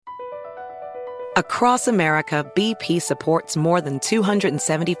Across America, BP supports more than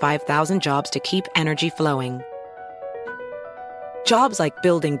 275,000 jobs to keep energy flowing. Jobs like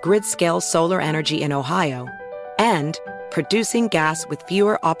building grid-scale solar energy in Ohio and producing gas with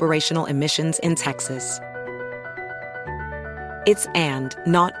fewer operational emissions in Texas. It's and,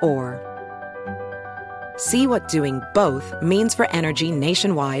 not or. See what doing both means for energy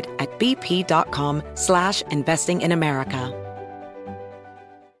nationwide at bp.com/investing in America.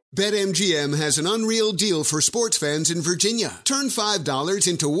 BetMGM has an unreal deal for sports fans in Virginia. Turn $5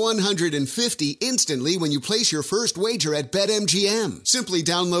 into $150 instantly when you place your first wager at BetMGM. Simply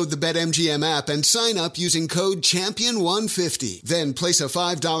download the BetMGM app and sign up using code CHAMPION150. Then place a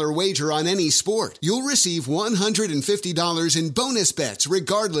 $5 wager on any sport. You'll receive $150 in bonus bets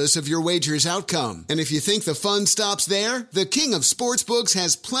regardless of your wager's outcome. And if you think the fun stops there, the King of Sportsbooks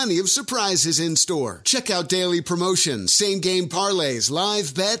has plenty of surprises in store. Check out daily promotions, same-game parlays,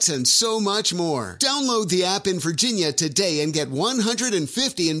 live bets, and so much more. Download the app in Virginia today and get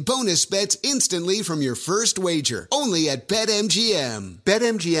 $150 in bonus bets instantly from your first wager. Only at BetMGM.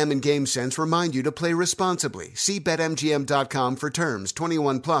 BetMGM and GameSense remind you to play responsibly. See BetMGM.com for terms.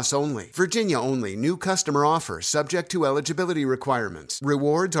 21 plus only. Virginia only. New customer offer subject to eligibility requirements.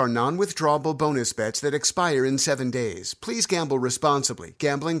 Rewards are non-withdrawable bonus bets that expire in 7 days. Please gamble responsibly.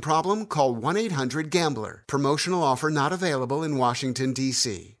 Gambling problem? Call 1-800-GAMBLER. Promotional offer not available in Washington,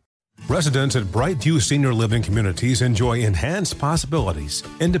 D.C. Residents at Brightview Senior Living Communities enjoy enhanced possibilities,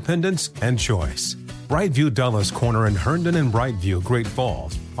 independence, and choice. Brightview Dulles Corner in Herndon and Brightview, Great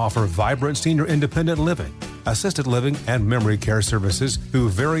Falls, offer vibrant senior independent living, assisted living, and memory care services through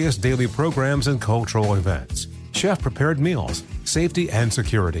various daily programs and cultural events. Chef-prepared meals, safety and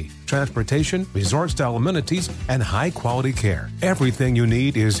security, transportation, resort-style amenities, and high-quality care. Everything you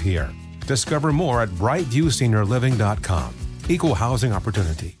need is here. Discover more at brightviewseniorliving.com. Equal housing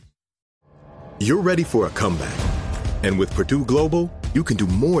opportunity. You're ready for a comeback. And with Purdue Global, you can do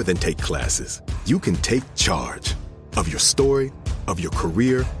more than take classes. You can take charge of your story, of your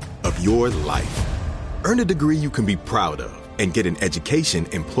career, of your life. Earn a degree you can be proud of and get an education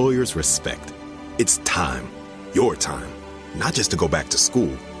employers respect. It's time, your time, not just to go back to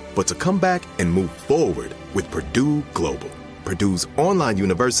school, but to come back and move forward with Purdue Global, Purdue's online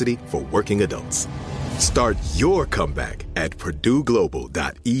university for working adults. Start your comeback at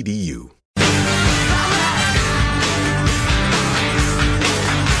purdueglobal.edu.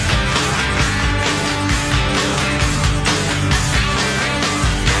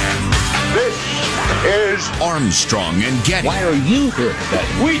 Is Armstrong and Getty. Why are you here today?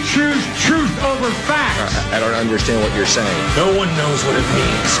 We choose truth over facts. I don't understand what you're saying. No one knows what it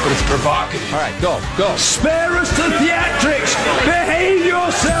means, but it's provocative. All right, go. Spare us the theatrics. Behave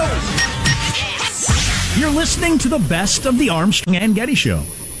yourselves. You're listening to the best of the Armstrong and Getty Show.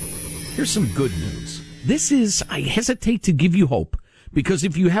 Here's some good news. I hesitate to give you hope, because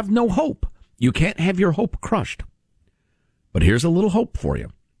if you have no hope, you can't have your hope crushed. But here's a little hope for you.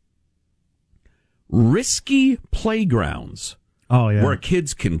 Risky playgrounds, where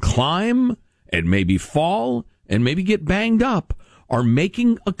kids can climb and maybe fall and maybe get banged up, are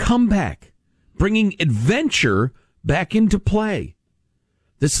making a comeback, bringing adventure back into play.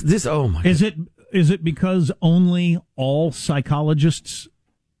 This oh my! Is it because only all psychologists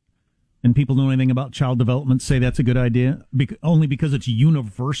and people know anything about child development say that's a good idea? Only because it's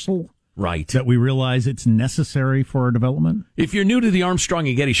universal? Right. That we realize it's necessary for our development? If you're new to the Armstrong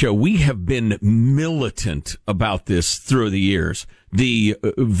and Getty Show, we have been militant about this through the years. The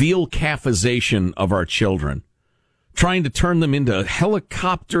veal calfization of our children. Trying to turn them into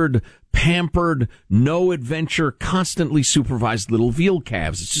helicoptered, pampered, no adventure, constantly supervised little veal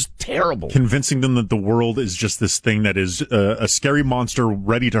calves. It's just terrible. Convincing them that the world is just this thing that is a scary monster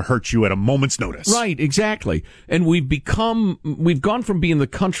ready to hurt you at a moment's notice. Right, exactly. And we've gone from being the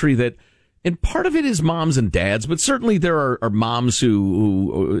country that, and part of it is moms and dads, but certainly there are moms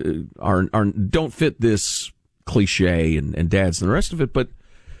who don't fit this cliche, and dads and the rest of it, but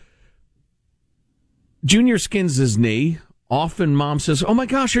Junior skins his knee. Often mom says, "Oh my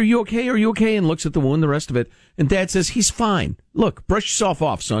gosh, are you okay? Are you okay?" and looks at the wound, the rest of it. And dad says, "He's fine. Look, brush yourself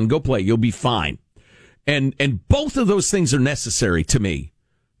off, son. Go play. You'll be fine." And both of those things are necessary to me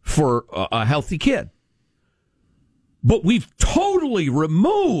for a healthy kid. But we've totally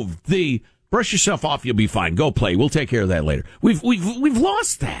removed the brush yourself off, you'll be fine. Go play. We'll take care of that later. We've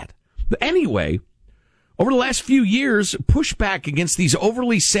lost that. But anyway, over the last few years, pushback against these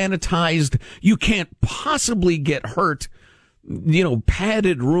overly sanitized, you can't possibly get hurt,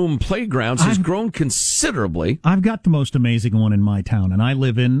 padded room playgrounds has grown considerably. I've got the most amazing one in my town, and I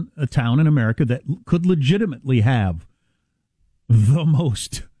live in a town in America that could legitimately have the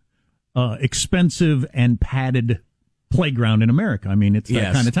most expensive and padded playground in America. I mean, it's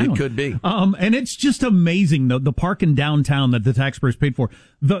that kind of town. It could be. And it's just amazing, the park in downtown that the taxpayers paid for.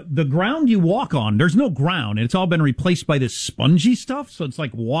 The ground you walk on, there's no ground. It's all been replaced by this spongy stuff. So it's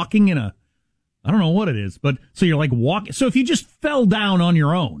like walking in I don't know what it is, but so you're like walking. So if you just fell down on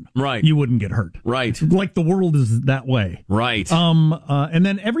your own, right, you wouldn't get hurt. Right. Like the world is that way. Right. And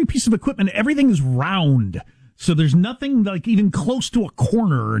then every piece of equipment, everything is round. So there's nothing like even close to a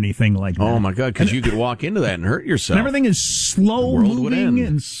corner or anything like that. Oh my God, because you could walk into that and hurt yourself. And everything is slow moving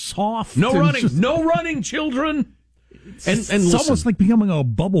and soft. No running, no running, children. And it's listen, almost like becoming a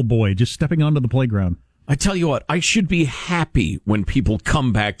bubble boy, just stepping onto the playground. I tell you what, I should be happy when people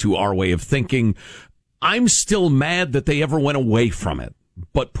come back to our way of thinking. I'm still mad that they ever went away from it.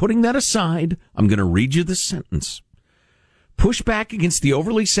 But putting that aside, I'm going to read you this sentence. Pushback against the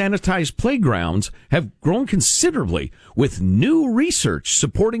overly sanitized playgrounds have grown considerably, with new research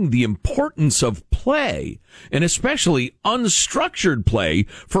supporting the importance of play, and especially unstructured play,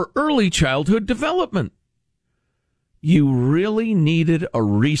 for early childhood development. You really needed a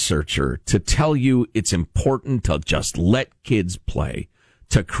researcher to tell you it's important to just let kids play,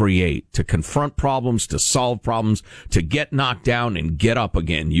 to create, to confront problems, to solve problems, to get knocked down and get up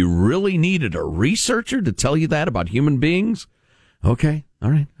again. You really needed a researcher to tell you that about human beings? Okay,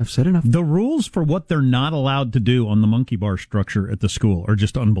 all right, I've said enough. The rules for what they're not allowed to do on the monkey bar structure at the school are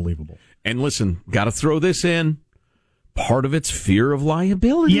just unbelievable. And listen, got to throw this in. Part of it's fear of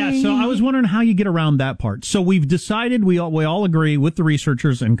liability. Yeah, so I was wondering how you get around that part. So we've decided, we all agree with the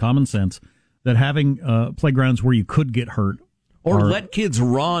researchers and common sense that having playgrounds where you could get hurt. Or let kids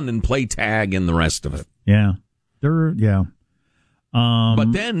run and play tag and the rest of it. Yeah.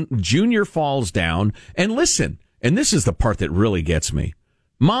 But then Junior falls down. And listen, and this is the part that really gets me.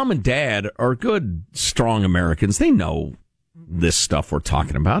 Mom and Dad are good, strong Americans. They know this stuff we're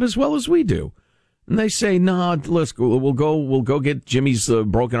talking about as well as we do. And they say, "No, let's go. We'll go get Jimmy's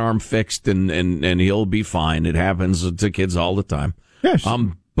broken arm fixed, and he'll be fine." It happens to kids all the time. Yes.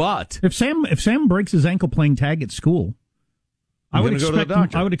 But if Sam breaks his ankle playing tag at school, I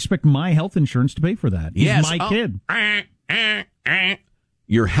would expect my health insurance to pay for that. He's my kid.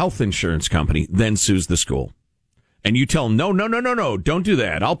 Your health insurance company then sues the school, and you tell them, no, don't do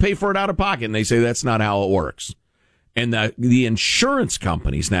that. I'll pay for it out of pocket. And they say that's not how it works. And the insurance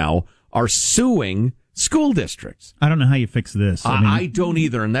companies now are suing school districts. I don't know how you fix this. I don't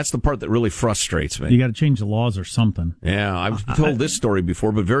either, and that's the part that really frustrates me. You got to change the laws or something. Yeah, I've told this story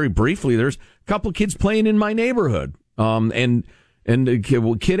before, but very briefly, there's a couple of kids playing in my neighborhood, and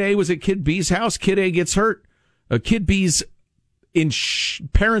Kid A was at Kid B's house. Kid A gets hurt. Kid B's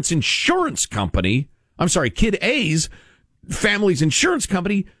parents' insurance company, Kid A's family's insurance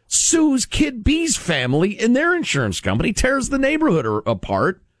company sues Kid B's family, and their insurance company tears the neighborhood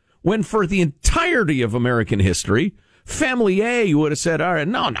apart. When for the entirety of American history, Family A would have said, all right,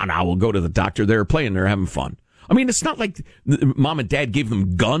 no, we'll go to the doctor. They're playing, they're having fun. I mean, it's not like Mom and Dad gave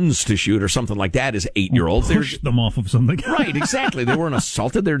them guns to shoot or something like that as 8-year-olds. They pushed them off of something. Right, exactly. They weren't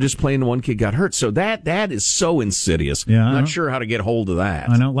assaulted. They were just playing, one kid got hurt. So that is so insidious. Yeah, I'm not sure how to get hold of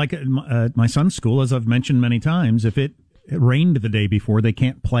that. I know, like at my son's school, as I've mentioned many times, if it rained the day before, they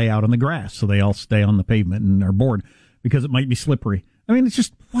can't play out on the grass. So they all stay on the pavement and are bored because it might be slippery. I mean, it's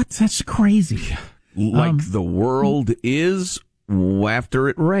just, that's crazy. Like the world is after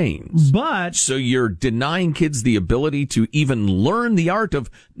it rains. But so you're denying kids the ability to even learn the art of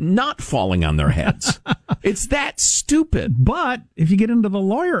not falling on their heads. It's that stupid. But if you get into the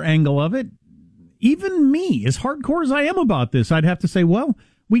lawyer angle of it, even me, as hardcore as I am about this, I'd have to say, well,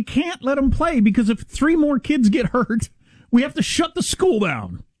 we can't let them play because if 3 more kids get hurt, we have to shut the school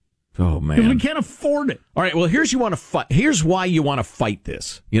down. Oh, man. Because we can't afford it. All right, well, here's why you want to fight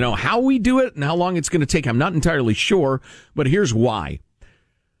this. You know, how we do it and how long it's going to take, I'm not entirely sure, but here's why.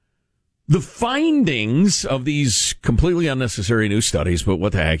 The findings of these completely unnecessary new studies, but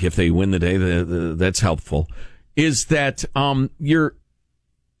what the heck, if they win the day, that's helpful, is that you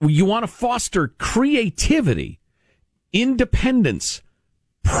want to foster creativity, independence,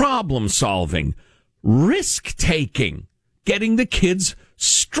 problem-solving, risk-taking, getting the kids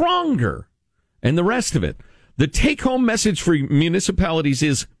stronger, and the rest of it. The take-home message for municipalities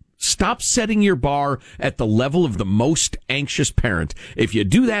is stop setting your bar at the level of the most anxious parent. If you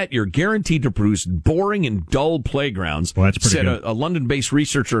do that, you're guaranteed to produce boring and dull playgrounds, well, that's pretty said good. A London-based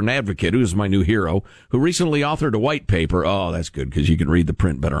researcher and advocate, who's my new hero, who recently authored a white paper. Oh, that's good, because you can read the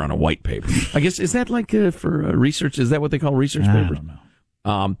print better on a white paper. I guess, is that like for research? Is that what they call research papers? I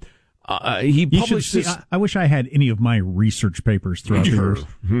don't know. He published this. I wish I had any of my research papers throughout the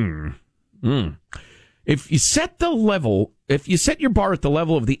years. If you set the level if you set your bar at the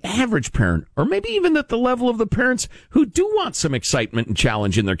level of the average parent, or maybe even at the level of the parents who do want some excitement and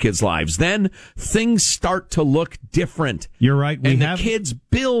challenge in their kids' lives, then things start to look different. You're right. The kids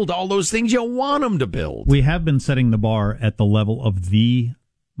build all those things you want them to build. We have been setting the bar at the level of the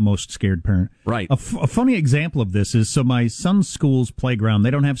most scared parent. Right. A funny example of this is, so my son's school's playground,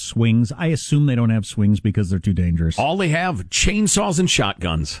 they don't have swings. I assume they don't have swings because they're too dangerous. All they have, chainsaws and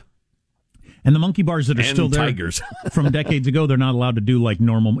shotguns. And the monkey bars that are and still there tigers. from decades ago, they're not allowed to do like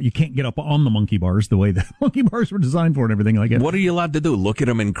normal. You can't get up on the monkey bars the way the monkey bars were designed for and everything like that. What are you allowed to do? Look at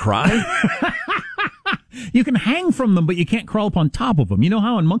them and cry? You can hang from them, but you can't crawl up on top of them. You know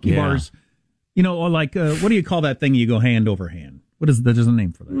how in monkey bars, or like, what do you call that thing you go hand over hand? What is that? There's a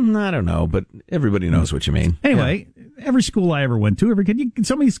name for that. I don't know, but everybody knows what you mean. Anyway, every school I ever went to, every kid,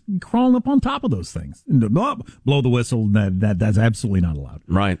 somebody's crawling up on top of those things. Blow the whistle. That's absolutely not allowed.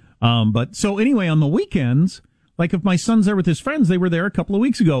 Right. But so anyway, on the weekends, like if my son's there with his friends, they were there a couple of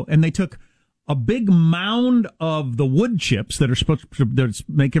weeks ago, and they took a big mound of the wood chips that are supposed to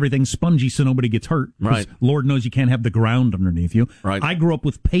make everything spongy so nobody gets hurt. Right. Lord knows you can't have the ground underneath you. Right. I grew up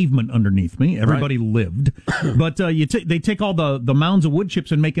with pavement underneath me. Everybody lived. But they take all the mounds of wood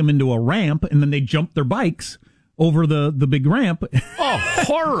chips and make them into a ramp, and then they jump their bikes over the big ramp. Oh,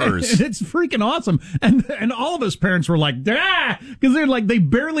 horrors. And it's freaking awesome. And all of us parents were like, ah, because they're like, they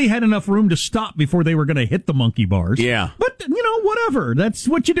barely had enough room to stop before they were going to hit the monkey bars. Yeah. But, whatever. That's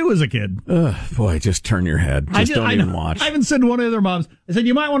what you do as a kid. Boy, just turn your head. Don't even watch. I even said to one of the other moms, I said,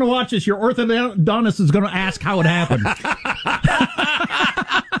 you might want to watch this. Your orthodontist is going to ask how it happened.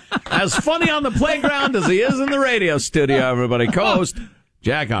 As funny on the playground as he is in the radio studio, everybody. Co-host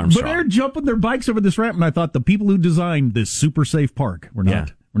Jack Armstrong. But they're jumping their bikes over this ramp, and I thought the people who designed this super safe park were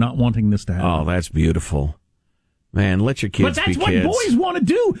not wanting this to happen. Oh, that's beautiful. Man, let your kids be kids. But that's what boys want to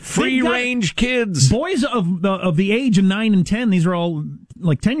do. Free range kids. Boys of the age of 9 and 10, these are all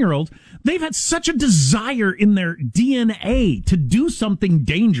like 10-year-olds, they've had such a desire in their DNA to do something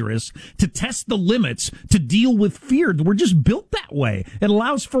dangerous, to test the limits, to deal with fear. We're just built that way. It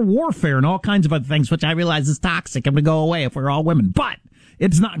allows for warfare and all kinds of other things, which I realize is toxic and would go away if we're all women. But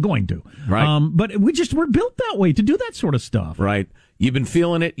it's not going to. Right. But we're built that way to do that sort of stuff. Right. You've been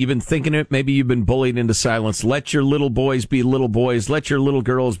feeling it. You've been thinking it. Maybe you've been bullied into silence. Let your little boys be little boys. Let your little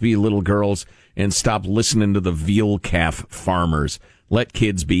girls be little girls. And stop listening to the veal calf farmers. Let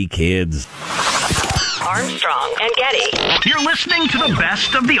kids be kids. Armstrong and Getty. You're listening to the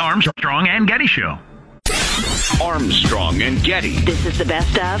best of the Armstrong and Getty Show. Armstrong and Getty. This is the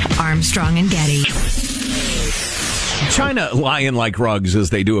best of Armstrong and Getty. China lying like rugs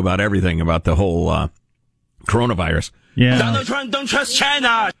as they do about everything about the whole coronavirus. Yeah. Donald Trump, don't trust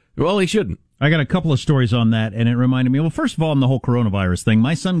China. Well, he shouldn't. I got a couple of stories on that, and it reminded me, well, first of all, on the whole coronavirus thing,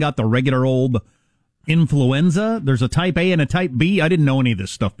 my son got the regular old influenza. There's a type A and a type B. I didn't know any of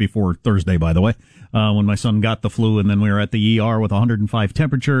this stuff before Thursday, by the way, when my son got the flu, and then we were at the ER with 105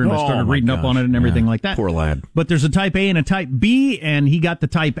 temperature, and I started reading up on it and everything like that. Poor lad. But there's a type A and a type B, and he got the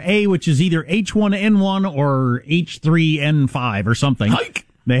type A, which is either H1N1 or H3N5 or something. Hike.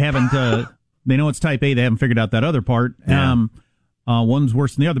 They haven't, they know it's type A. They haven't figured out that other part. Yeah. One's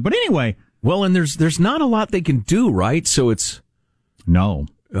worse than the other. But anyway. Well, and there's not a lot they can do, right? So it's. No.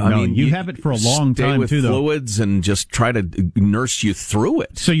 I mean, you have it for a long time, with too, though. Fluids and just try to nurse you through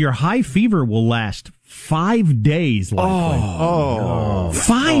it. So your high fever will last 5 days, likely. Oh.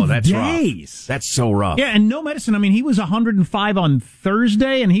 5 days. Rough. That's so rough. Yeah, and no medicine. I mean, he was 105 on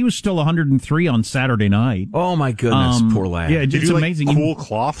Thursday, and he was still 103 on Saturday night. Oh, my goodness. Poor lad. Yeah, it's amazing. Cool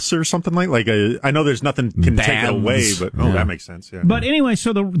cloths or something like I know there's nothing can take it away, but that makes sense. Yeah. But anyway,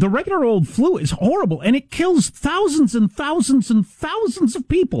 so the regular old flu is horrible, and it kills thousands and thousands and thousands of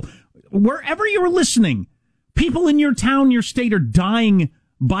people. Wherever you're listening, people in your town, your state are dying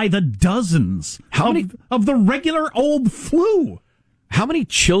by the dozens of the regular old flu. How many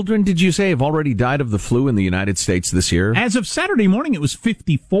children did you say have already died of the flu in the United States this year? As of Saturday morning, it was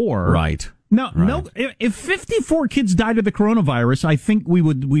 54. Right. No, if 54 kids died of the coronavirus, I think we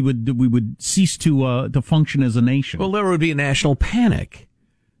would cease to function as a nation. Well, there would be a national panic,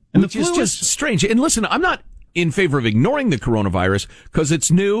 which is just strange. And listen, I'm not in favor of ignoring the coronavirus because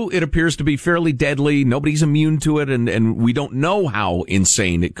it's new. It appears to be fairly deadly. Nobody's immune to it, and we don't know how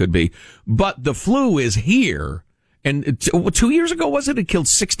insane it could be. But the flu is here. And 2 years ago, was it? It killed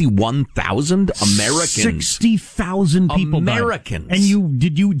 61,000 Americans. 60,000 people Americans. Died. And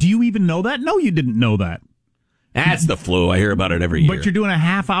do you even know that? No, you didn't know that. That's the flu. I hear about it every year. But you're doing a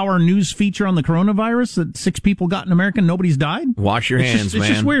half-hour news feature on the coronavirus that 6 people got in America and nobody's died? Wash your hands, man.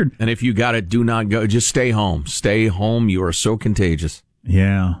 It's just weird. And if you got it, do not go. Just stay home. Stay home. You are so contagious.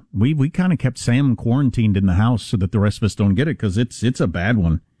 Yeah, we kind of kept Sam quarantined in the house so that the rest of us don't get it because it's a bad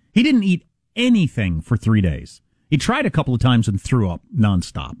one. He didn't eat anything for 3 days. He tried a couple of times and threw up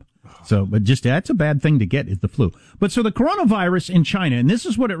nonstop. So, but just that's a bad thing to get is the flu. But so the coronavirus in China, and this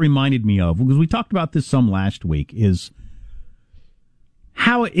is what it reminded me of because we talked about this some last week, is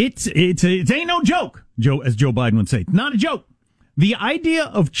how it ain't no joke. As Joe Biden would say, not a joke. The idea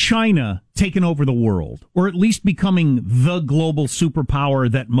of China taking over the world, or at least becoming the global superpower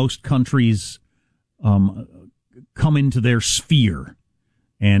that most countries come into their sphere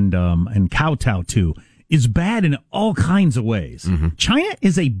and kowtow to, is bad in all kinds of ways. Mm-hmm. China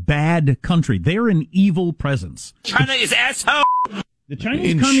is a bad country. They're an evil presence. China is asshole. The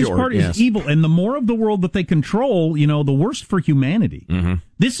Chinese Communist Party is evil, and the more of the world that they control, the worse for humanity. Mm-hmm.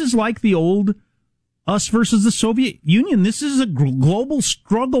 This is like the old us versus the Soviet Union. This is a global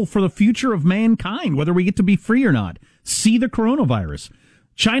struggle for the future of mankind, whether we get to be free or not. See the coronavirus.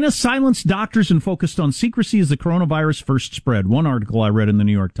 China silenced doctors and focused on secrecy as the coronavirus first spread. One article I read in the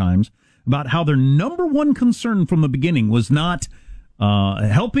New York Times about how their number one concern from the beginning was not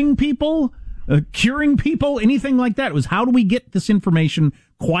helping people, curing people, anything like that. It was how do we get this information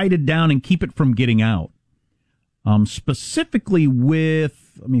quieted down and keep it from getting out? Specifically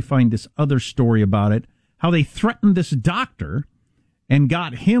with, let me find this other story about it, how they threatened this doctor and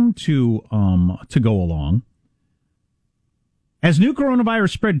got him to go along. As new coronavirus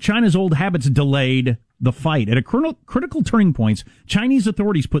spread, China's old habits delayed the fight. At a critical turning points, Chinese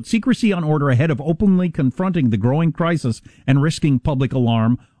authorities put secrecy on order ahead of openly confronting the growing crisis and risking public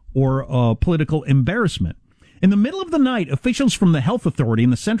alarm or political embarrassment. In the middle of the night, officials from the health authority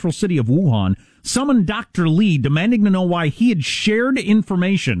in the central city of Wuhan summoned Dr. Li, demanding to know why he had shared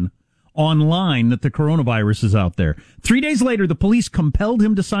information online that the coronavirus is out there. 3 days later, the police compelled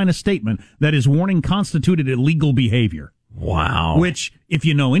him to sign a statement that his warning constituted illegal behavior. Wow. Which, if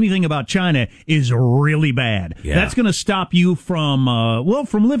you know anything about China, is really bad. Yeah. That's going to stop you from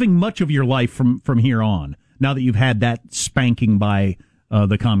living much of your life from here on, now that you've had that spanking by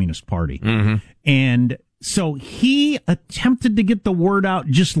the Communist Party. Mm-hmm. And so he attempted to get the word out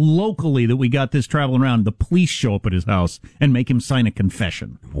just locally that we got this traveling around. The police show up at his house and make him sign a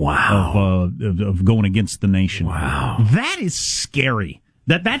confession. Wow. Of going against the nation. Wow. That is scary.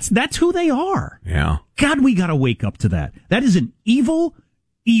 That's who they are. Yeah. God, we got to wake up to that. That is an evil,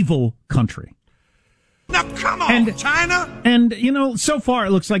 evil country. Now come on, China. And so far it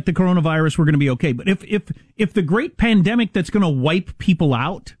looks like the coronavirus we're going to be okay. But if the great pandemic that's going to wipe people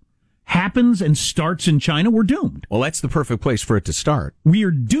out happens and starts in China, we're doomed. Well, that's the perfect place for it to start.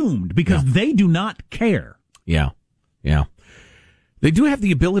 We're doomed because they do not care. Yeah. Yeah. They do have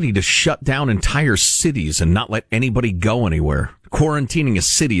the ability to shut down entire cities and not let anybody go anywhere. Quarantining a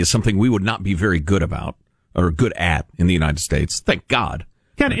city is something we would not be very good about or good at in the United States. Thank God.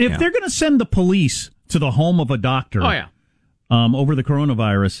 God, if they're going to send the police to the home of a doctor over the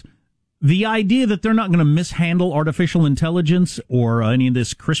coronavirus, the idea that they're not going to mishandle artificial intelligence or any of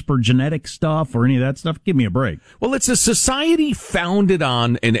this CRISPR genetic stuff or any of that stuff, give me a break. Well, it's a society founded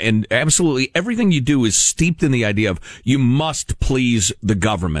on, and absolutely everything you do is steeped in the idea of you must please the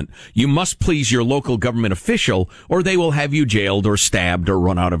government. You must please your local government official, or they will have you jailed or stabbed or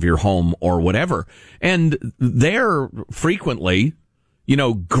run out of your home or whatever. And they're frequently,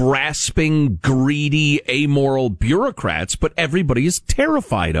 grasping, greedy, amoral bureaucrats, but everybody is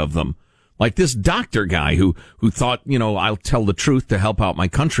terrified of them. Like this doctor guy who thought, I'll tell the truth to help out my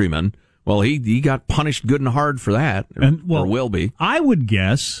countrymen. Well, he got punished good and hard for that, or will be. I would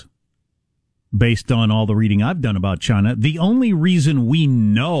guess, based on all the reading I've done about China, the only reason we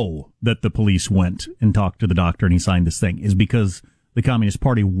know that the police went and talked to the doctor and he signed this thing is because the Communist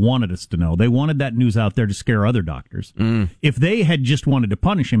Party wanted us to know. They wanted that news out there to scare other doctors. If they had just wanted to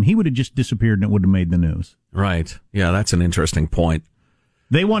punish him, he would have just disappeared and it would have made the news. Right. Yeah, that's an interesting point.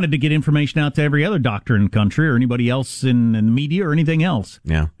 They wanted to get information out to every other doctor in the country or anybody else in the media or anything else.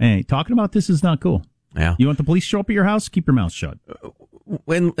 Yeah. Hey, talking about this is not cool. Yeah. You want the police to show up at your house? Keep your mouth shut.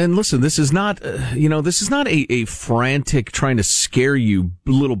 And listen, this is not, this is not a frantic trying to scare you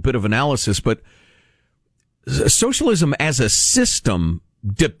little bit of analysis, but socialism as a system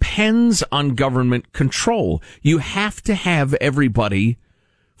depends on government control. You have to have everybody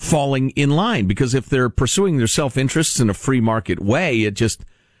falling in line, because if they're pursuing their self-interests in a free market way,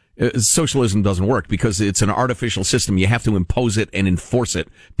 socialism doesn't work because it's an artificial system. You have to impose it and enforce it.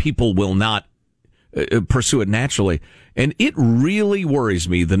 People will not pursue it naturally. And it really worries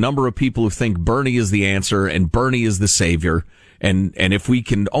me, the number of people who think Bernie is the answer and Bernie is the savior. And if we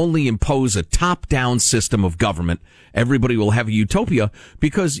can only impose a top-down system of government, everybody will have a utopia,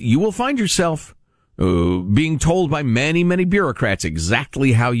 because you will find yourself being told by many, many bureaucrats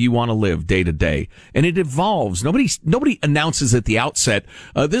exactly how you want to live day to day. And it evolves. Nobody announces at the outset,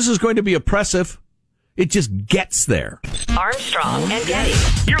 this is going to be oppressive. It just gets there. Armstrong and Getty.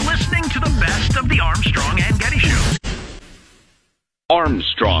 You're listening to the best of the Armstrong and Getty Show.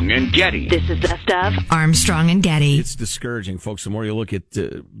 Armstrong and Getty. This is Best of Armstrong and Getty. It's discouraging, folks, the more you look at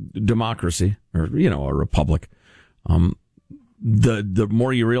democracy, or, a republic, the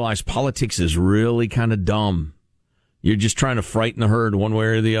more you realize politics is really kind of dumb. You're just trying to frighten the herd one way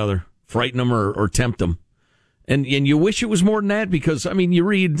or the other. Frighten them or tempt them. And you wish it was more than that because, you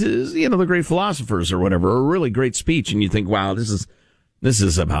read, the great philosophers or whatever, a really great speech, and you think, wow, this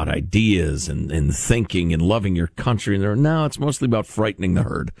is about ideas and thinking and loving your country. And no, it's mostly about frightening the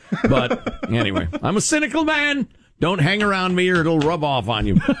herd. But anyway, I'm a cynical man. Don't hang around me or it'll rub off on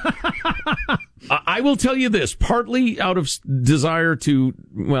you. I will tell you this, partly out of desire to,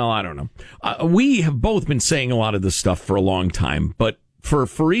 I don't know. We have both been saying a lot of this stuff for a long time, but for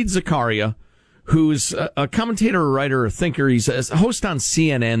Fareed Zakaria, who's a commentator, a writer, a thinker. He's a host on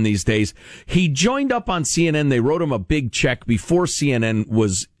CNN these days. He joined up on CNN. They wrote him a big check before CNN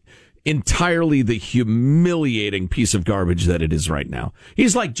was entirely the humiliating piece of garbage that it is right now.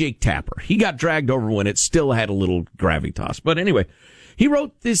 He's like Jake Tapper. He got dragged over when it still had a little gravitas. But anyway, he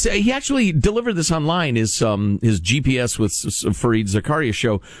wrote this. He actually delivered this online, his GPS with Fareed Zakaria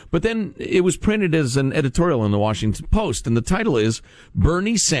show. But then it was printed as an editorial in the Washington Post, and the title is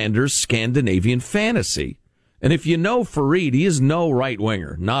Bernie Sanders' Scandinavian Fantasy. And if you know Fareed, he is no right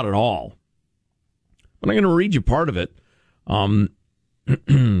winger, not at all. But I'm going to read you part of it,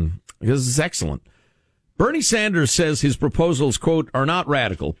 because it's excellent. Bernie Sanders says his proposals, quote, are not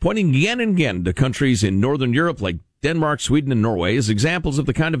radical, pointing again and again to countries in Northern Europe like Denmark, Sweden, and Norway as examples of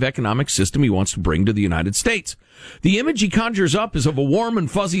the kind of economic system he wants to bring to the United States. The image he conjures up is of a warm and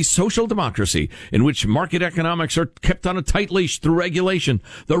fuzzy social democracy in which market economics are kept on a tight leash through regulation.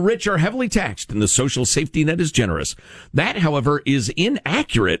 The rich are heavily taxed and the social safety net is generous. That, however, is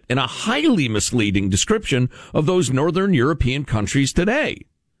inaccurate and a highly misleading description of those Northern European countries today.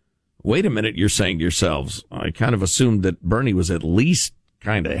 Wait a minute, you're saying to yourselves. I kind of assumed that Bernie was at least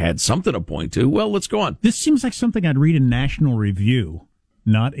kind of had something to point to. Well, let's go on. This seems like something I'd read in National Review,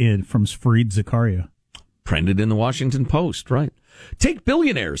 not from Fareed Zakaria. Printed in the Washington Post, right. Take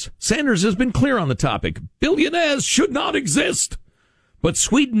billionaires. Sanders has been clear on the topic. Billionaires should not exist. But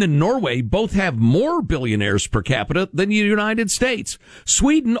Sweden and Norway both have more billionaires per capita than the United States.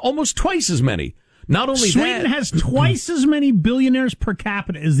 Sweden, almost twice as many. Not only Sweden has twice as many billionaires per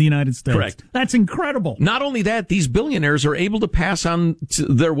capita as the United States. Correct. That's incredible. Not only that, these billionaires are able to pass on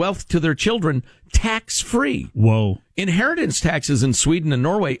their wealth to their children tax-free. Whoa. Inheritance taxes in Sweden and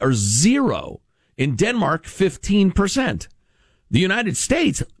Norway are 0. In Denmark, 15%. The United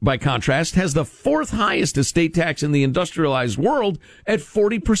States, by contrast, has the 4th highest estate tax in the industrialized world at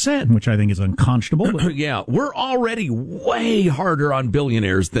 40%. Which I think is unconscionable. But... yeah, we're already way harder on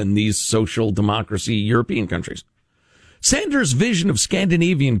billionaires than these social democracy European countries. Sanders' vision of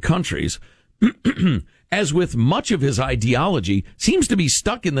Scandinavian countries, as with much of his ideology, seems to be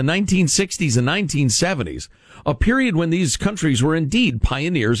stuck in the 1960s and 1970s, a period when these countries were indeed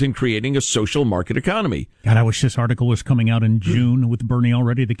pioneers in creating a social market economy. God, I wish this article was coming out in June with Bernie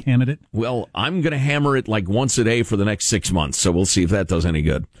already the candidate. Well, I'm going to hammer it like once a day for the next 6 months, so we'll see if that does any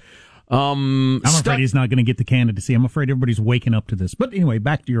good. I'm afraid he's not going to get the candidacy. I'm afraid everybody's waking up to this. But anyway,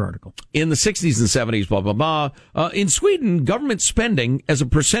 back to your article. In the 60s and 70s, blah, blah, blah. In Sweden, government spending as a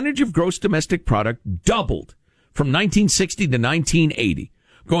percentage of gross domestic product doubled from 1960 to 1980,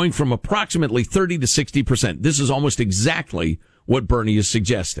 going from approximately 30 to 60%. This is almost exactly what Bernie is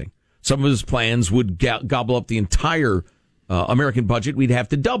suggesting. Some of his plans would gobble up the entire American budget. We'd have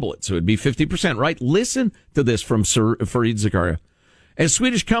to double it, so it'd be 50%, right? Listen to this from Fareed Zakaria. As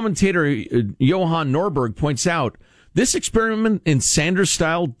Swedish commentator Johan Norberg points out, this experiment in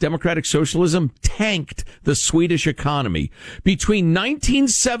Sanders-style democratic socialism tanked the Swedish economy. Between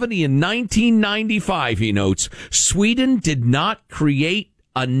 1970 and 1995, he notes, Sweden did not create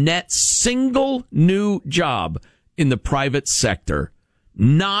a net single new job in the private sector.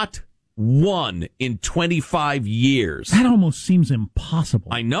 Not one in 25 years. That almost seems impossible.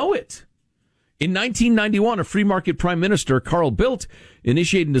 I know it. In 1991, a free market prime minister, Carl Bildt,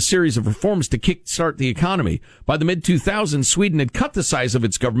 initiated a series of reforms to kickstart the economy. By the mid-2000s, Sweden had cut the size of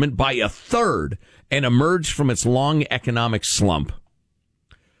its government by 1/3 and emerged from its long economic slump.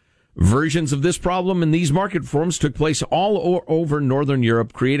 Versions of this problem and these market reforms took place all over Northern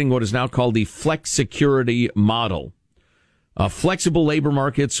Europe, creating what is now called the flexicurity model. Flexible labor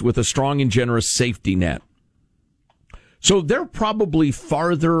markets with a strong and generous safety net. So they're probably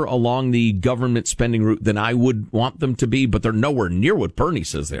farther along the government spending route than I would want them to be, but they're nowhere near what Bernie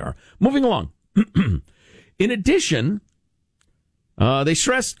says they are. Moving along. In addition, they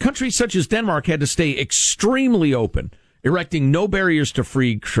stressed countries such as Denmark had to stay extremely open, erecting no barriers to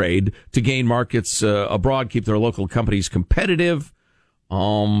free trade to gain markets abroad, keep their local companies competitive.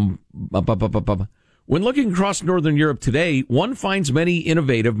 When looking across Northern Europe today, one finds many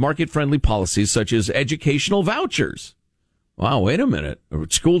innovative market-friendly policies such as educational vouchers. Wow, wait a minute.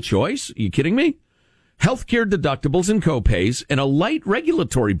 School choice? Are you kidding me? Healthcare deductibles and copays, and a light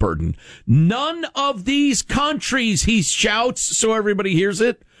regulatory burden. None of these countries, he shouts so everybody hears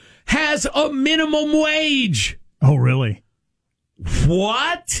it, has a minimum wage. Oh, really?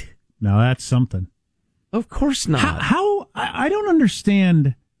 What? Now that's something. Of course not. How I don't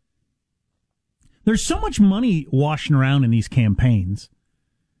understand. There's so much money washing around in these campaigns.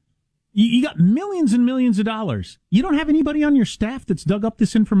 You got millions and millions of dollars. You don't have anybody on your staff that's dug up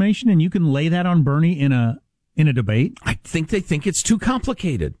this information, and you can lay that on Bernie in a debate? I think they think it's too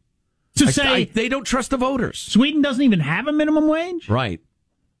complicated. They don't trust the voters. Sweden doesn't even have a minimum wage? Right.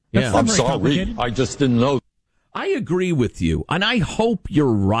 Yeah. I'm sorry. I just didn't know. I agree with you, and I hope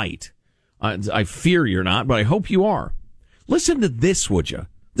you're right. I fear you're not, but I hope you are. Listen to this, would you?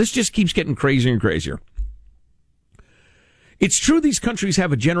 This just keeps getting crazier and crazier. It's true these countries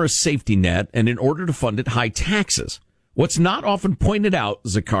have a generous safety net, and in order to fund it, high taxes. What's not often pointed out,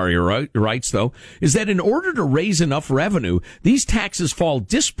 Zakaria writes, though, is that in order to raise enough revenue, these taxes fall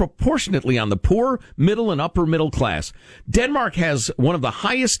disproportionately on the poor, middle, and upper middle class. Denmark has one of the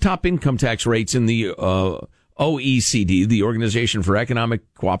highest top income tax rates in the OECD, the Organization for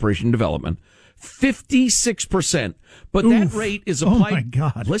Economic Cooperation and Development, 56%. But that rate is applied. Oh, my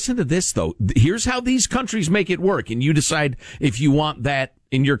God. Listen to this, though. Here's how these countries make it work, and you decide if you want that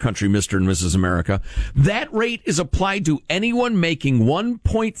in your country, Mr. and Mrs. America. That rate is applied to anyone making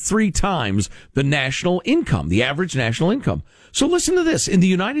 1.3 times the national income, the average national income. So listen to this. In the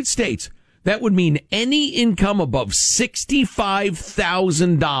United States, that would mean any income above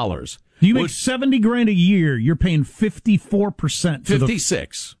 $65,000. You make $70,000 a year, you're paying 54%.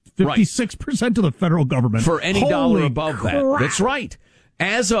 56. 56% to the federal government. For any dollar above crap. that. That's right.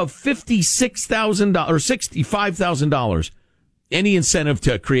 As of $56,000 or $65,000, any incentive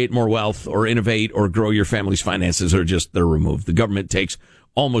to create more wealth or innovate or grow your family's finances they're removed. The government takes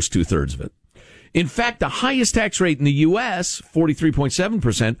almost 2/3 of it. In fact, the highest tax rate in the U.S.,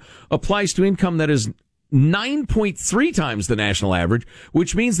 43.7%, applies to income that is 9.3 times the national average,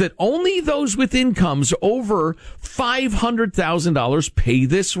 which means that only those with incomes over $500,000 pay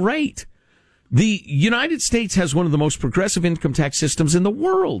this rate. The United States has one of the most progressive income tax systems in the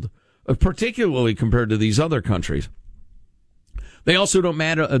world, particularly compared to these other countries. They also don't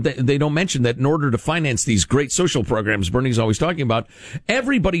mention that in order to finance these great social programs Bernie's always talking about,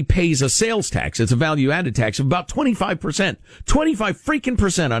 everybody pays a sales tax. It's a value-added tax of about 25%.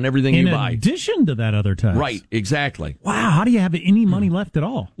 25% on everything you buy. In addition to that other tax. Right, exactly. Wow, how do you have any money left at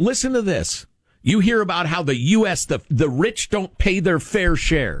all? Listen to this. You hear about how the U.S., the rich don't pay their fair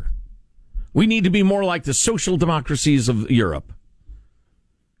share. We need to be more like the social democracies of Europe.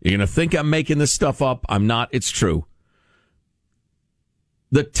 You're going to think I'm making this stuff up. I'm not. It's true.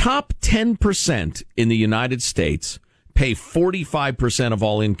 The top 10% in the United States pay 45% of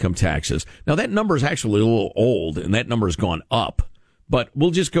all income taxes. Now, that number is actually a little old, and that number has gone up. But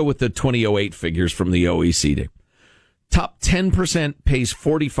we'll just go with the 2008 figures from the OECD. Top 10% pays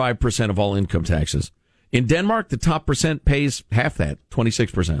 45% of all income taxes. In Denmark, the top percent pays half that,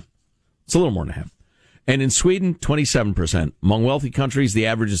 26%. It's a little more than half. And in Sweden, 27%. Among wealthy countries, the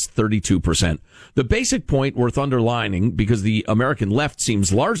average is 32%. The basic point worth underlining, because the American left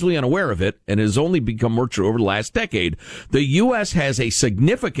seems largely unaware of it and has only become more true over the last decade, the U.S. has a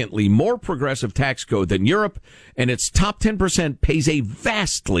significantly more progressive tax code than Europe, and its top 10% pays a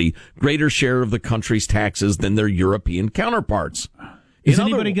vastly greater share of the country's taxes than their European counterparts. Is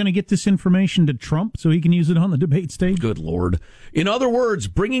anybody going to get this information to Trump so he can use it on the debate stage? Good Lord. In other words,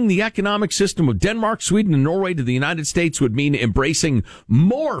 bringing the economic system of Denmark, Sweden, and Norway to the United States would mean embracing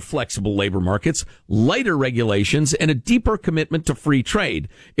more flexible labor markets, lighter regulations, and a deeper commitment to free trade.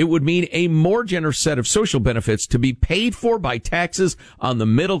 It would mean a more generous set of social benefits to be paid for by taxes on the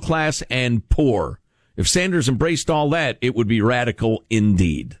middle class and poor. If Sanders embraced all that, it would be radical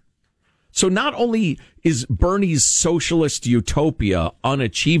indeed. So not only is Bernie's socialist utopia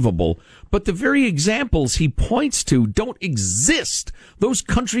unachievable, but the very examples he points to don't exist. Those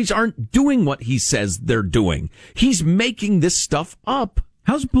countries aren't doing what he says they're doing. He's making this stuff up.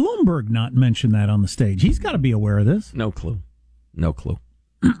 How's Bloomberg not mentioned that on the stage? He's got to be aware of this. No clue. No clue.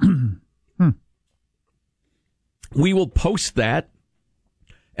 We will post that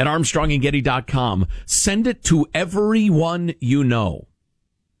at ArmstrongandGetty.com. Send it to everyone you know.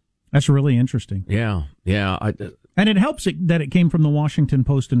 That's really interesting. Yeah. And it helps that it came from the Washington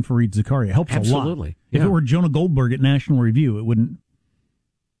Post and Fareed Zakaria. It helps Absolutely. a lot. If it were Jonah Goldberg at National Review, it wouldn't.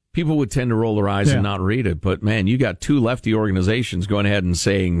 People would tend to roll their eyes and not read it. But, man, you got two lefty organizations going ahead and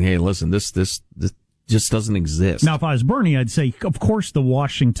saying, hey, listen, this just doesn't exist. Now, if I was Bernie, I'd say, of course, the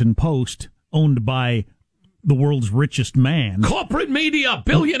Washington Post, owned by the world's richest man. Corporate media,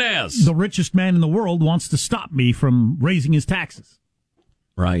 billionaires. The richest man in the world wants to stop me from raising his taxes.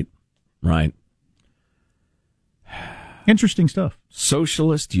 Right. Interesting stuff.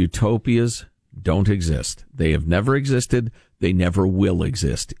 Socialist utopias don't exist. They have never existed. They never will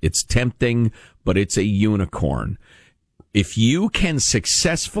exist. It's tempting, but it's a unicorn. If you can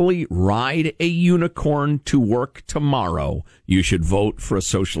successfully ride a unicorn to work tomorrow, you should vote for a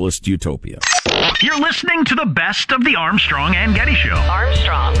socialist utopia. You're listening to the best of the Armstrong and Getty Show.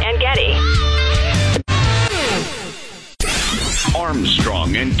 Armstrong and Getty.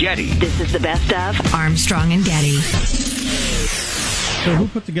 Armstrong and Getty. This is the best of Armstrong and Getty. So who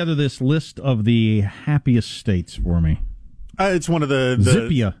put together this list of the happiest states for me? It's one of the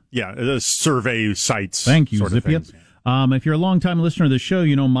Zippia. Yeah, the survey sites. Thank you, sort of Zippia. things. If you're a long-time listener of the show,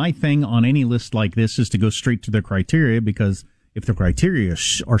 you know my thing on any list like this is to go straight to the criteria, because if the criteria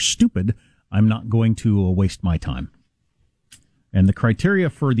are stupid, I'm not going to waste my time. And the criteria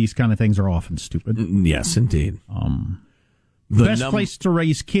for these kind of things are often stupid. Yes, indeed. The best place to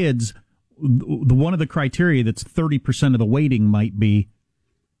raise kids, the one of the criteria that's 30% of the weighting might be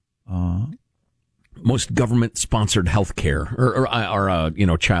most government-sponsored health care or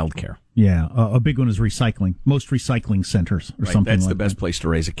child care. Yeah, a big one is recycling. Most recycling centers or something That's like the best that. place to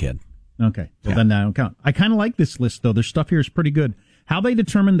raise a kid. Okay, well then that don't count. I kind of like this list, though. Their stuff here is pretty good. How they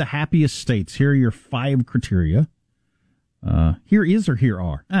determine the happiest states. Here are your 5 criteria. Here is or here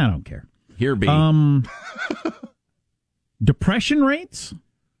are. I don't care. Here be. Depression rates.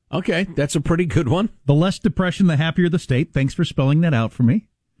 Okay, that's a pretty good one. The less depression, the happier the state. Thanks for spelling that out for me.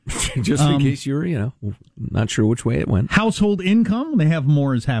 Just in case you were, not sure which way it went. Household income, they have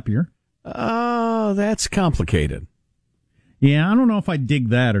more is happier. Oh, that's complicated. Yeah, I don't know if I dig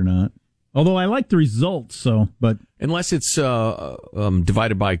that or not. Although I like the results, but unless it's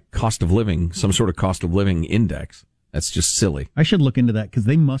divided by cost of living, some sort of cost of living index, that's just silly. I should look into that because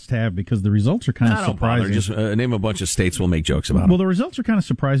they must have, because the results are kind of surprising. Just name a bunch of states. We'll make jokes about it. Well, the results are kind of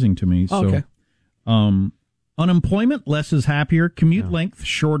surprising to me. So, okay. Unemployment, less is happier. Commute length,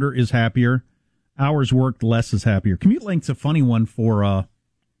 shorter is happier. Hours worked, less is happier. Commute length's a funny one for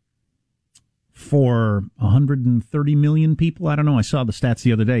 130 million people. I don't know. I saw the stats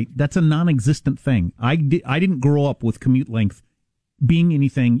the other day. That's a non-existent thing. I didn't grow up with commute length being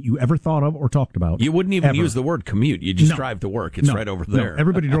anything you ever thought of or talked about. You wouldn't even ever. use the word commute. You just drive to work. It's right over there. No.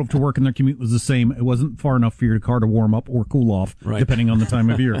 Everybody drove to work and their commute was the same. It wasn't far enough for your car to warm up or cool off, depending on the time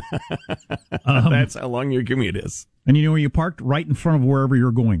of year. That's how long your commute is. And you know where you parked? Right in front of wherever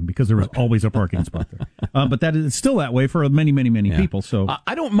you're going, because there was always a parking spot there. But that is still that way for many, many, many people. So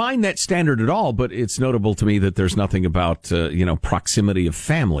I don't mind that standard at all, but it's notable to me that there's nothing about proximity of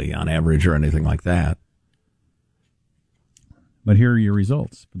family on average or anything like that. But here are your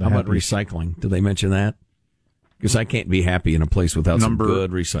results. How about recycling? Did they mention that? Because I can't be happy in a place without some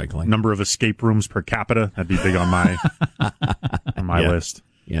good recycling. Number of escape rooms per capita. That'd be big on my list.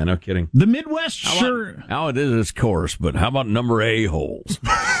 Yeah, no kidding. The Midwest, How it is coarse, but how about number of a-holes?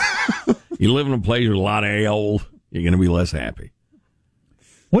 You live in a place with a lot of a-holes, you're going to be less happy.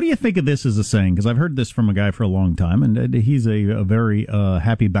 What do you think of this as a saying? Because I've heard this from a guy for a long time, and he's a very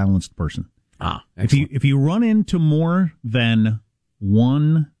happy, balanced person. If you run into more than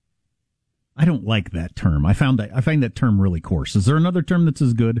one, I don't like that term. I find that term really coarse. Is there another term that's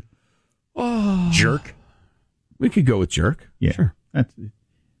as good? Jerk. We could go with jerk. Yeah, sure.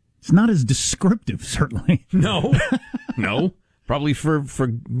 It's not as descriptive, certainly. No. Probably for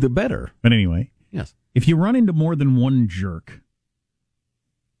the better. But anyway, yes. If you run into more than one jerk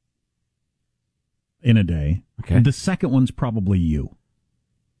in a day, the second one's probably you.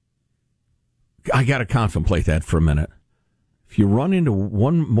 I got to contemplate that for a minute. If you run into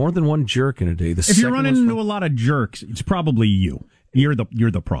more than one jerk in a day, if you're running into a lot of jerks, it's probably you. You're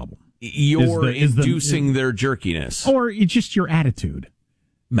the problem. You're inducing their jerkiness, or it's just your attitude.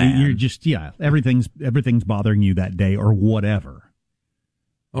 Man, you're just everything's bothering you that day, or whatever.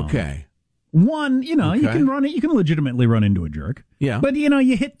 Okay. You can run it. You can legitimately run into a jerk. Yeah. But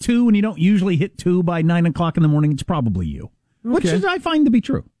you hit 2, and you don't usually hit 2 by 9 o'clock in the morning. It's probably you, which I find to be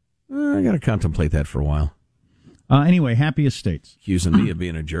true. I got to contemplate that for a while. Anyway, happiest states. Accusing me of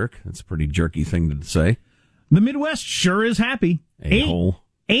being a jerk. That's a pretty jerky thing to say. The Midwest sure is happy.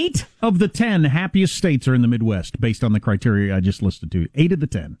 Eight of the 10 happiest states are in the Midwest, based on the criteria I just listed to you. 8 of the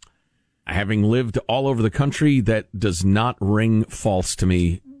 10. Having lived all over the country, that does not ring false to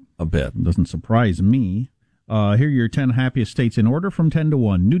me a bit. Doesn't surprise me. Here are your 10 happiest states in order from 10 to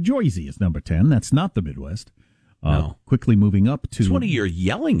 1. New Jersey is number 10. That's not the Midwest. No. Quickly moving up to... It's one of your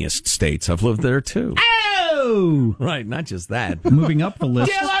yellingest states. I've lived there, too. Oh! Right, not just that. Moving up the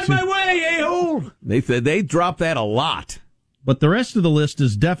list. Get out of my way, a-hole! They drop that a lot. But the rest of the list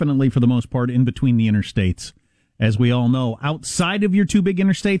is definitely, for the most part, in between the interstates. As we all know, outside of your two big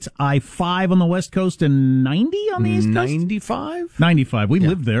interstates, I-5 on the West Coast and 90 on the East Coast? 95? 95. We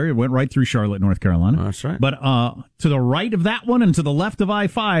lived there. It went right through Charlotte, North Carolina. Oh, that's right. But to the right of that one and to the left of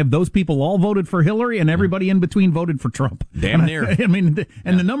I-5, those people all voted for Hillary, and everybody in between voted for Trump. Damn near. I mean,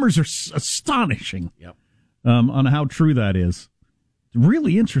 the numbers are astonishing on how true that is.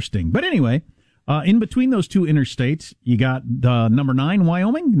 Really interesting. But anyway... in between those two interstates, you got number 9,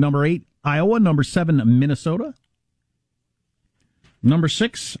 Wyoming, number 8, Iowa, number 7, Minnesota, number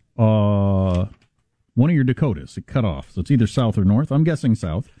 6, one of your Dakotas. It cut off, so it's either south or north. I'm guessing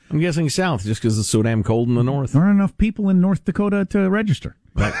south. I'm guessing south, just because it's so damn cold in the north. There aren't enough people in North Dakota to register.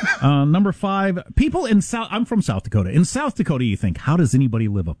 Right. Number 5, people in South. I'm from South Dakota. In South Dakota, you think, how does anybody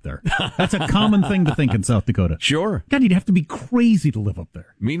live up there? That's a common thing to think in South Dakota. Sure. God, you'd have to be crazy to live up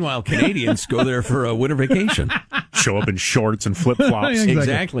there. Meanwhile, Canadians go there for a winter vacation. Show up in shorts and flip-flops.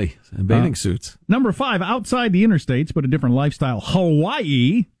 Exactly. Bathing suits. Number 5, outside the interstates, but a different lifestyle,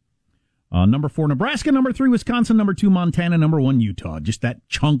 Hawaii. Number 4, Nebraska. Number 3, Wisconsin. Number 2, Montana. Number 1, Utah. Just that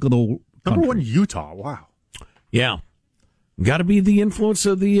chunk of the country. Number 1, Utah. Wow. Yeah. Got to be the influence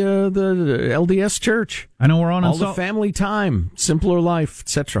of the LDS Church. I know we're on all the family time, simpler life,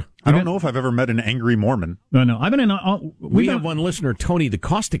 etc. I don't know if I've ever met an angry Mormon. No. I've been in. We have one listener, Tony the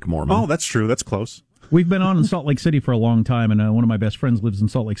Caustic Mormon. Oh, that's true. That's close. We've been on in Salt Lake City for a long time, and one of my best friends lives in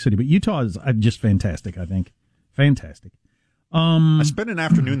Salt Lake City. But Utah is just fantastic. I think fantastic. I spent an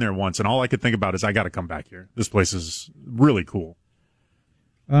afternoon there once, and all I could think about is I got to come back here. This place is really cool.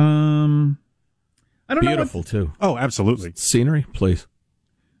 I don't know. Beautiful, too. Oh, absolutely. Scenery, please.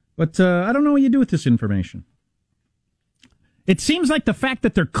 But I don't know what you do with this information. It seems like the fact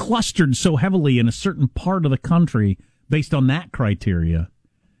that they're clustered so heavily in a certain part of the country based on that criteria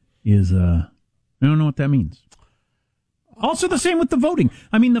is, I don't know what that means. Also the same with the voting.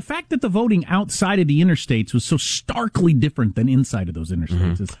 I mean, the fact that the voting outside of the interstates was so starkly different than inside of those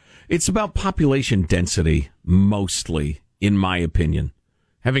interstates. Mm-hmm. It's about population density, mostly, in my opinion.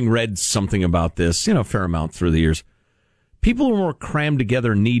 Having read something about this, a fair amount through the years, people who are more crammed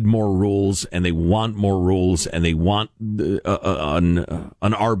together need more rules, and they want more rules, and they want an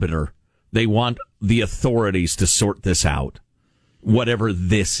arbiter. They want the authorities to sort this out, whatever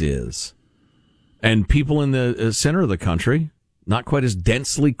this is. And people in the center of the country, not quite as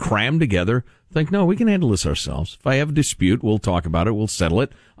densely crammed together, think, no, we can handle this ourselves. If I have a dispute, we'll talk about it, we'll settle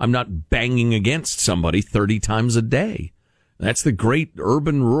it. I'm not banging against somebody 30 times a day. That's the great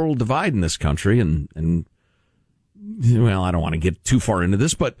urban-rural divide in this country, and well, I don't want to get too far into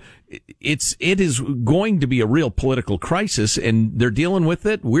this, but it is going to be a real political crisis, and they're dealing with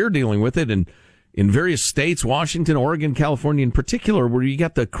it. We're dealing with it, and in various states, Washington, Oregon, California in particular, where you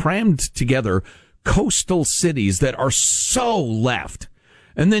got the crammed together coastal cities that are so left.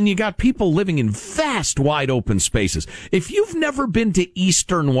 And then you got people living in vast, wide open spaces. If you've never been to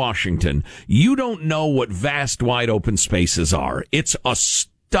Eastern Washington, you don't know what vast, wide open spaces are. It's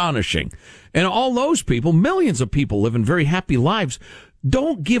astonishing. And all those people, millions of people living very happy lives,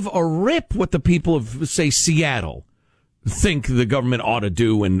 don't give a rip what the people of, say, Seattle think the government ought to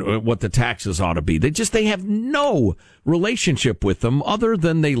do and what the taxes ought to be. They have no relationship with them other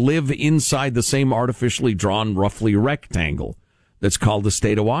than they live inside the same artificially drawn, roughly rectangle that's called the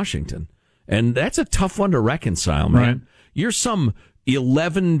state of Washington. And that's a tough one to reconcile, man. Right. You're some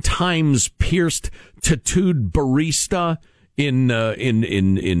 11 times pierced, tattooed barista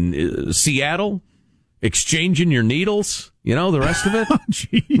in Seattle, exchanging your needles, the rest of it.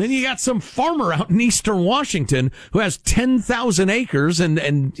 Then you got some farmer out in Eastern Washington who has 10,000 acres and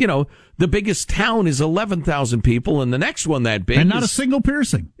the biggest town is 11,000 people, and the next one that big, and not a single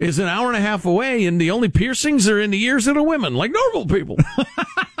piercing, is an hour and a half away, and the only piercings are in the ears of the women, like normal people.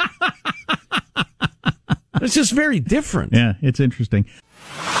 It's just very different. Yeah, it's interesting.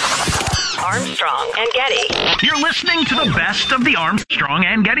 Armstrong and Getty. You're listening to the best of the Armstrong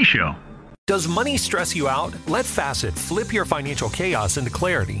and Getty Show. Does money stress you out? Let Facet flip your financial chaos into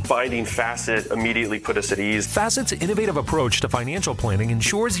clarity. Finding Facet immediately put us at ease. Facet's innovative approach to financial planning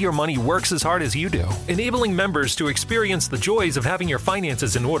ensures your money works as hard as you do, enabling members to experience the joys of having your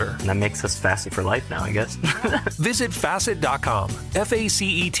finances in order. And that makes us Facet for life now, I guess. Visit Facet.com,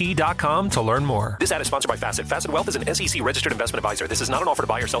 FACET.com to learn more. This ad is sponsored by Facet. Facet Wealth is an SEC registered investment advisor. This is not an offer to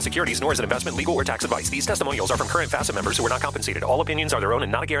buy or sell securities, nor is it investment, legal, or tax advice. These testimonials are from current Facet members who are not compensated. All opinions are their own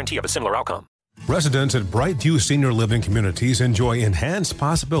and not a guarantee of a similar outcome. Residents at Brightview Senior Living Communities enjoy enhanced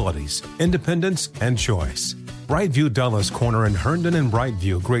possibilities, independence, and choice. Brightview Dulles Corner in Herndon and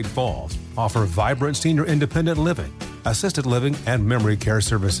Brightview, Great Falls, offer vibrant senior independent living, assisted living, and memory care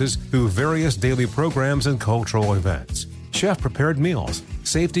services through various daily programs and cultural events. Chef-prepared meals,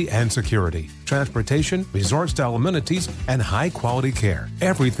 safety and security, transportation, resort-style amenities, and high-quality care.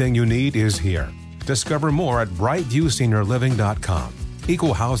 Everything you need is here. Discover more at brightviewseniorliving.com.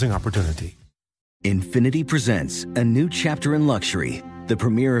 Equal housing opportunity. Infiniti presents a new chapter in luxury, the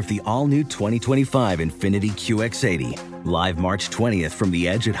premiere of the all-new 2025 Infiniti QX80, live March 20th from the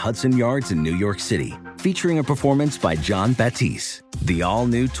Edge at Hudson Yards in New York City, featuring a performance by John Batiste. The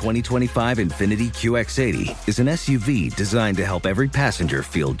all-new 2025 Infiniti QX80 is an SUV designed to help every passenger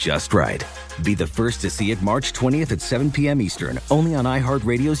feel just right. Be the first to see it March 20th at 7 p.m. Eastern, only on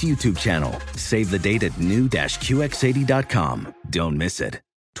iHeartRadio's YouTube channel. Save the date at new-QX80.com. Don't miss it.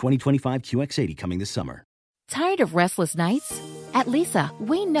 2025 QX80 coming this summer. Tired of restless nights? At Leesa,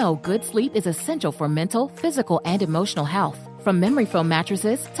 we know good sleep is essential for mental, physical, and emotional health. From memory foam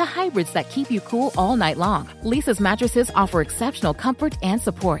mattresses to hybrids that keep you cool all night long, Leesa's mattresses offer exceptional comfort and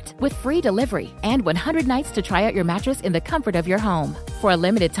support with free delivery and 100 nights to try out your mattress in the comfort of your home. For a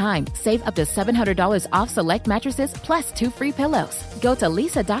limited time, save up to $700 off select mattresses plus 2 free pillows. Go to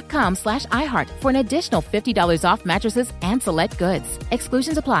leesa.com/iHeart for an additional $50 off mattresses and select goods.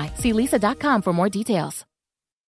 Exclusions apply. See leesa.com for more details.